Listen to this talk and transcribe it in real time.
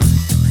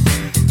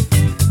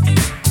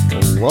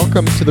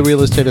Welcome to the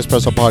Real Estate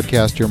Espresso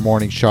Podcast, your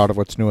morning shot of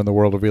what's new in the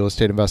world of real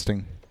estate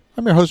investing.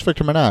 I'm your host,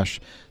 Victor Menashe.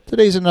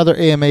 Today's another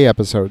AMA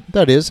episode.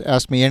 That is,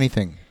 Ask Me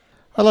Anything.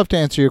 I love to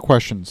answer your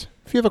questions.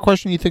 If you have a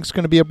question you think is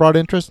going to be of broad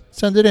interest,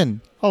 send it in.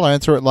 I'll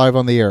answer it live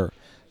on the air.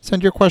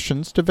 Send your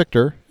questions to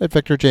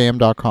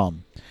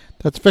victor@victorjm.com.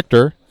 That's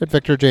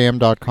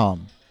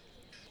victor@victorjm.com.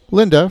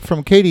 Linda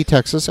from Katy,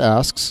 Texas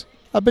asks,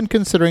 I've been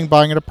considering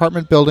buying an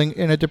apartment building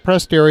in a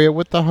depressed area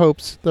with the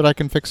hopes that I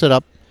can fix it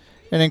up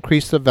and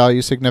increase the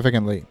value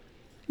significantly.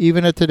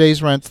 Even at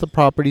today's rents, the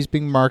property is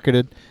being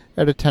marketed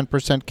at a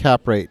 10%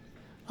 cap rate.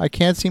 I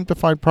can't seem to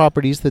find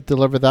properties that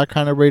deliver that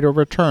kind of rate of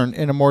return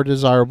in a more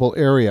desirable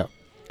area.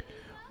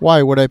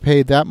 Why would I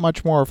pay that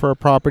much more for a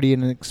property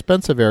in an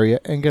expensive area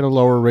and get a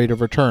lower rate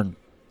of return?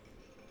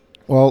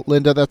 Well,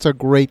 Linda, that's a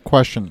great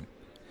question.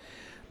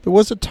 There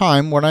was a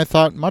time when I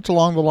thought much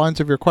along the lines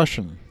of your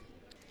question.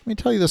 Let me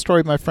tell you the story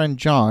of my friend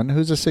John,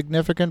 who's a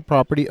significant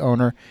property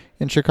owner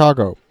in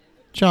Chicago.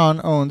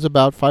 John owns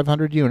about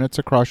 500 units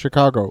across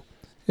Chicago.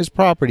 His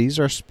properties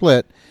are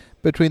split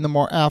between the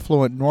more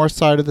affluent north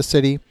side of the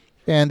city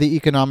and the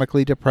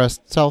economically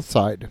depressed south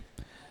side.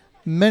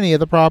 Many of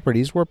the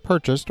properties were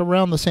purchased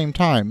around the same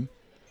time,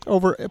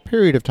 over a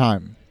period of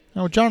time.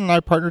 Now, John and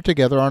I partnered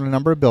together on a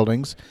number of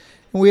buildings,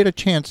 and we had a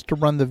chance to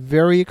run the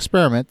very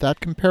experiment, that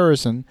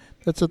comparison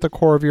that's at the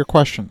core of your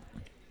question.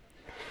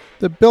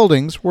 The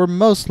buildings were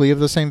mostly of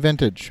the same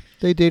vintage.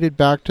 They dated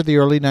back to the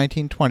early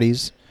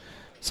 1920s,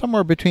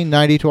 somewhere between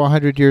 90 to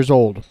 100 years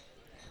old.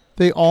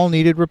 They all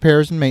needed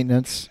repairs and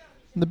maintenance.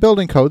 The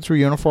building codes were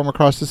uniform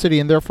across the city,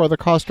 and therefore the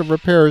cost of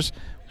repairs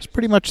was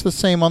pretty much the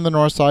same on the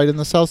north side and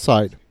the south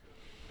side.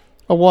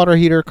 A water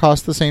heater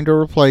cost the same to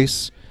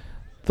replace.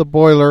 The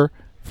boiler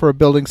for a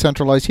building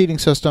centralized heating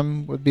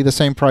system would be the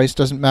same price,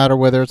 doesn't matter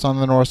whether it's on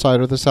the north side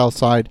or the south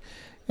side.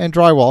 And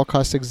drywall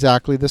cost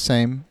exactly the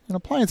same, and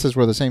appliances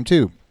were the same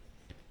too.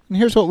 And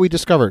here's what we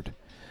discovered.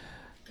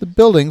 The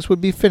buildings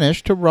would be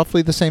finished to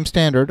roughly the same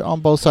standard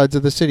on both sides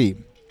of the city.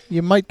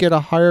 You might get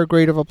a higher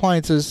grade of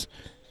appliances,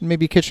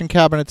 maybe kitchen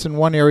cabinets in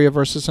one area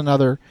versus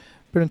another,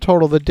 but in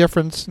total the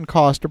difference in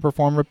cost to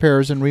perform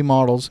repairs and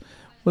remodels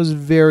was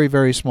very,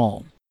 very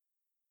small.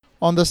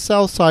 On the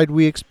south side,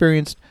 we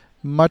experienced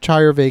much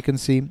higher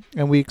vacancy,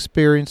 and we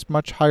experienced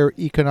much higher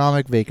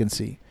economic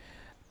vacancy.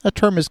 That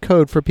term is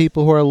code for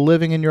people who are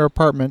living in your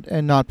apartment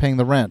and not paying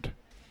the rent.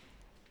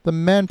 The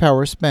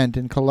manpower spent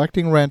in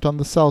collecting rent on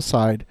the south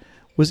side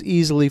was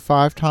easily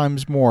 5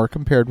 times more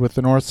compared with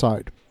the north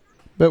side.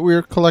 But we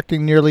were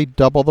collecting nearly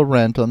double the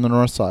rent on the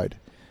north side.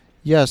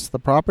 Yes, the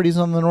properties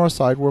on the north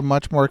side were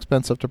much more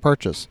expensive to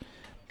purchase,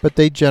 but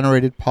they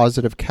generated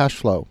positive cash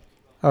flow.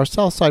 Our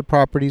south side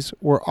properties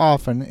were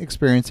often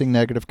experiencing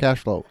negative cash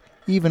flow,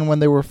 even when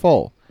they were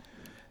full.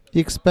 The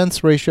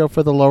expense ratio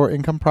for the lower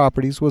income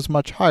properties was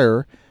much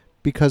higher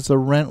because the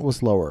rent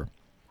was lower.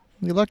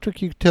 The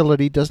electric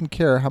utility doesn't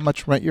care how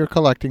much rent you're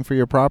collecting for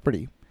your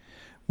property.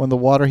 When the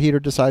water heater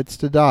decides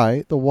to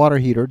die, the water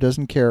heater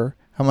doesn't care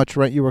how much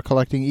rent you were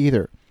collecting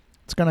either.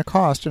 It's going to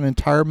cost an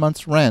entire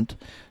month's rent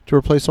to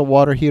replace a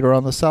water heater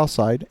on the south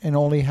side and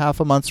only half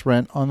a month's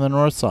rent on the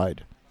north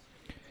side.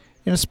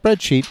 In a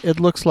spreadsheet, it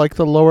looks like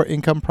the lower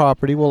income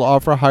property will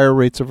offer higher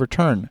rates of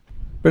return.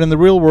 But in the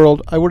real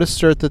world, I would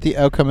assert that the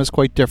outcome is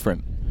quite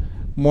different.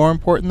 More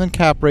important than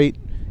cap rate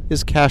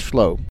is cash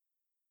flow.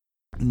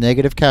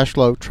 Negative cash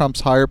flow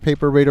trumps higher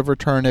paper rate of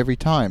return every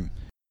time.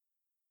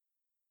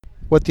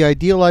 What the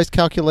idealized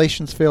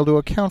calculations fail to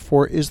account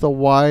for is the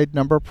wide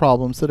number of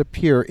problems that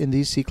appear in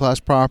these C-class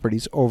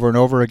properties over and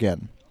over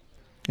again.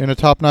 In a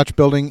top-notch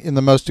building in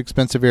the most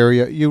expensive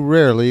area, you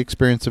rarely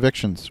experience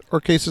evictions,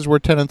 or cases where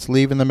tenants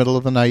leave in the middle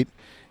of the night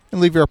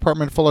and leave your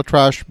apartment full of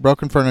trash,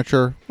 broken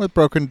furniture, with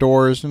broken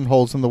doors and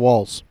holes in the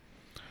walls.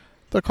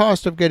 The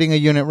cost of getting a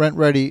unit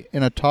rent-ready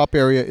in a top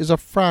area is a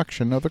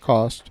fraction of the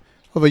cost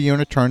of a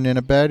unit turned in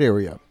a bad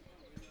area.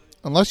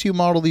 Unless you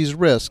model these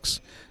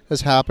risks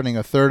as happening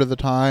a third of the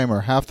time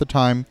or half the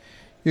time,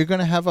 you're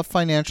going to have a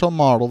financial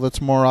model that's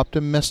more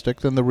optimistic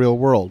than the real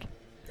world.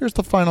 Here's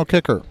the final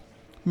kicker.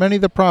 Many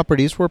of the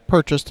properties were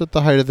purchased at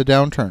the height of the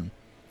downturn,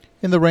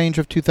 in the range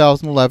of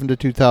 2011 to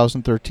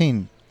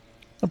 2013.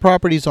 The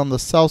properties on the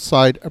south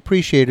side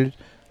appreciated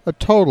a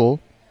total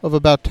of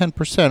about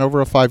 10%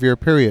 over a 5-year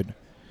period,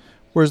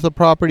 whereas the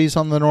properties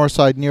on the north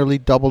side nearly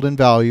doubled in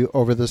value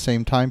over the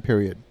same time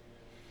period.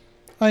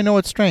 I know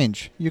it's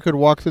strange. You could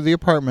walk through the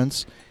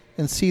apartments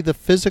and see the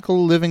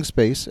physical living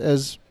space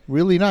as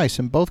really nice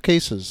in both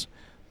cases.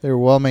 They're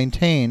well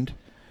maintained.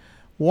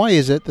 Why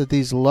is it that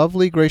these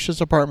lovely,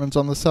 gracious apartments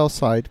on the south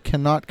side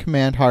cannot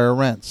command higher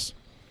rents?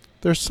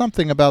 There's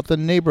something about the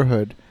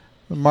neighborhood.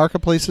 The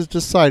marketplace has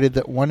decided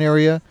that one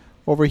area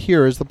over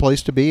here is the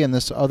place to be and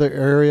this other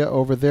area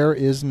over there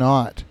is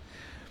not.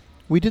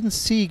 We didn't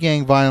see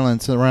gang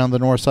violence around the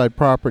north side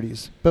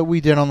properties, but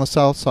we did on the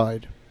south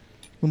side.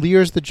 In the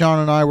years that John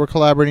and I were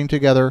collaborating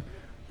together,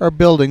 our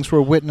buildings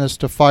were witness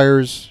to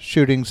fires,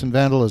 shootings, and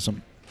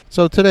vandalism.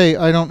 So today,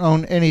 I don't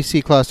own any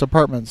C-class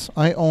apartments.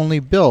 I only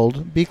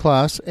build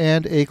B-class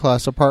and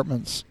A-class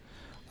apartments.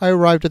 I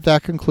arrived at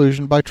that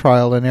conclusion by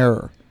trial and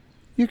error.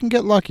 You can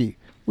get lucky.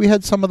 We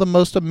had some of the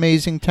most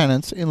amazing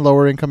tenants in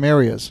lower income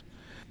areas.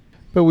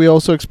 But we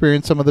also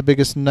experienced some of the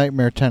biggest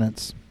nightmare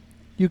tenants.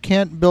 You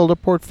can't build a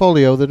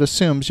portfolio that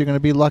assumes you're going to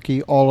be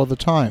lucky all of the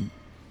time.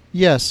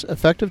 Yes,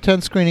 effective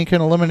tenant screening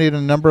can eliminate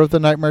a number of the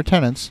nightmare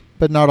tenants,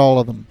 but not all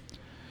of them.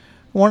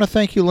 I want to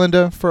thank you,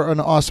 Linda, for an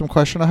awesome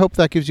question. I hope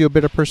that gives you a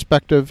bit of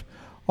perspective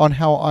on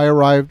how I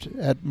arrived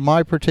at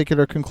my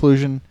particular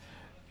conclusion.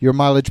 Your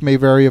mileage may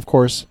vary, of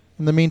course.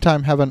 In the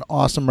meantime, have an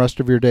awesome rest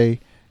of your day.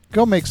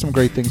 Go make some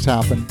great things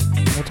happen.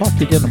 We'll talk to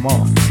you again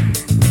tomorrow.